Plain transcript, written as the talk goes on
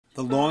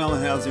The Long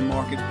Island housing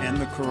market and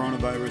the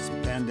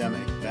coronavirus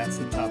pandemic. That's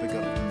the topic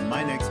of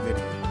my next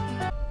video.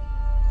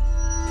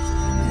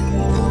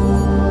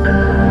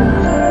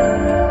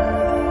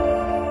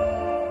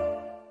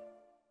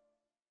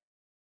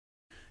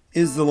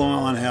 Is the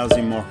Long Island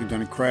housing market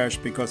going to crash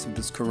because of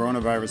this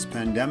coronavirus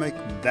pandemic?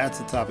 That's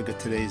the topic of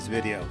today's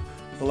video.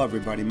 Hello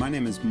everybody, my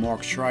name is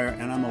Mark Schreier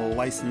and I'm a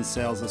licensed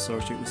sales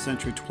associate with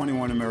Century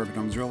 21 American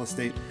Homes Real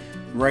Estate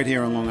right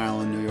here in Long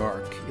Island, New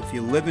York. If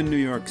you live in New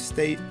York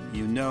State,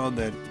 you know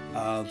that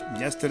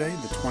yesterday,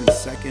 the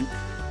 22nd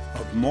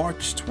of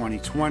March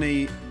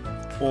 2020,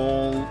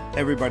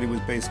 everybody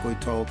was basically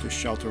told to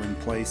shelter in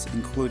place,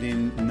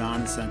 including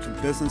non-essential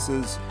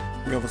businesses.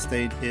 Real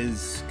estate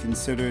is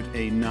considered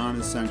a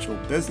non-essential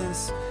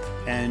business,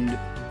 and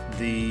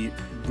the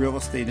real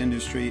estate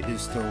industry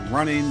is still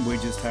running. We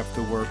just have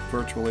to work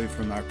virtually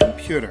from our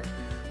computer.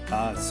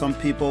 Some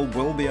people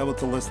will be able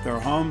to list their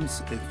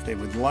homes if they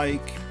would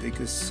like,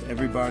 because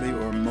everybody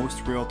or most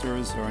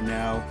realtors are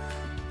now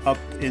up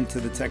into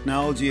the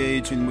technology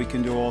age, and we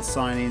can do all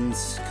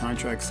signings,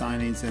 contract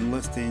signings, and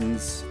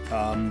listings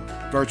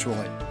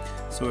virtually.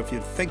 So if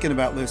you're thinking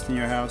about listing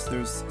your house,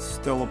 there's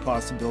still a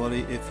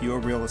possibility. If your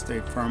real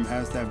estate firm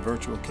has that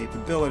virtual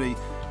capability,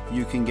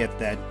 you can get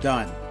that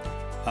done.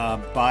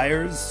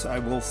 Buyers, I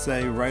will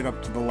say, right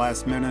up to the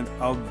last minute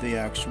of the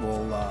actual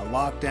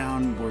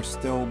lockdown, we're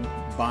still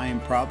buying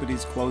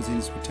properties,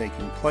 closings were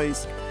taking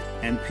place,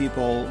 and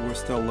people were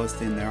still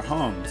listing their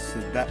homes. So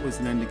that was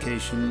an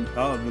indication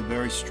of a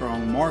very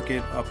strong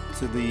market up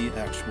to the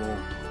actual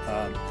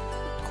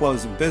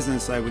close of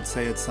business, I would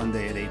say, at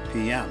Sunday at 8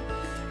 p.m.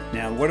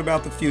 Now, what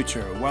about the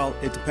future? Well,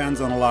 it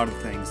depends on a lot of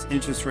things.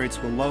 Interest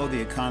rates were low,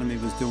 the economy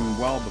was doing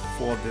well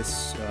before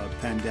this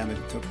pandemic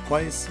took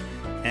place,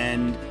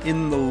 and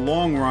in the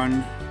long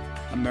run,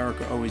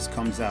 America always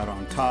comes out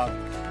on top,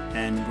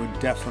 and we're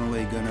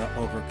definitely going to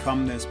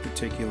overcome this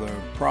particular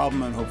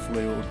problem, and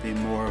hopefully it will be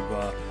more of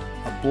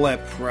a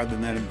blip rather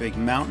than a big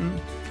mountain,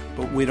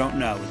 but we don't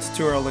know. It's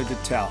too early to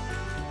tell.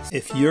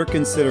 If you're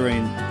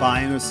considering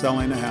buying or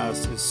selling a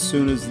house, as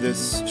soon as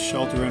this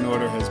shelter in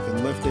order has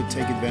been lifted,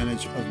 take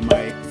advantage of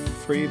my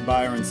free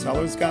buyer and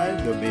seller's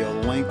guide. There'll be a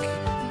link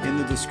in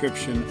the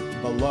description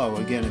below.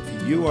 Again,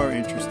 if you are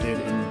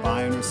interested in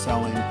buying or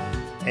selling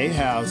a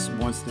house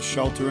once the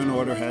shelter in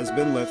order has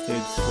been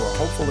lifted for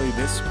hopefully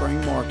this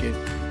spring market,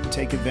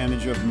 take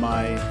advantage of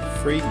my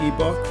free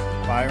ebook,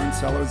 Buyer and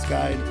Seller's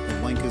Guide.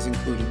 The link is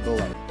included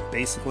below.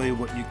 Basically,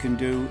 what you can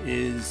do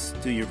is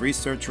do your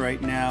research right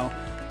now.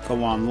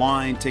 Go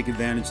online, take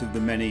advantage of the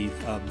many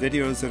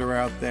videos that are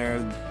out there,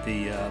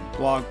 the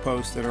blog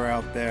posts that are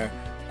out there.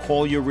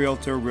 Call your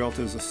realtor.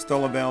 Realtors are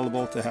still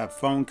available to have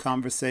phone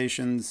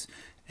conversations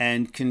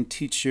and can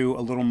teach you a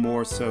little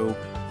more so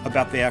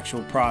about the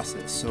actual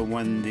process. So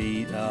when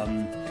the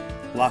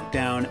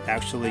lockdown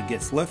actually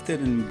gets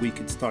lifted and we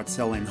can start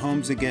selling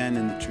homes again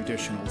in the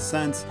traditional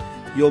sense,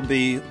 you'll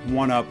be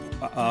one up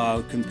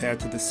compared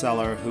to the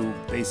seller who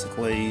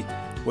basically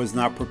was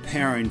not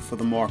preparing for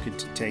the market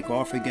to take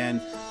off again,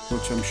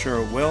 which I'm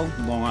sure it will.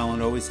 Long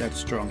Island always had a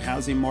strong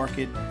housing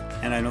market,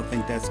 and I don't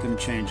think that's going to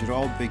change at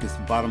all, because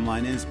the bottom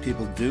line is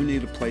people do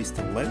need a place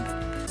to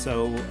live.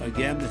 So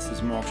again, this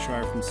is Mark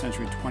Schreier from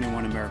Century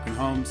 21 American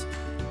Homes.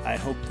 I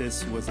hope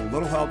this was a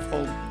little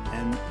helpful,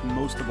 and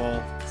most of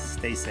all,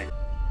 stay safe.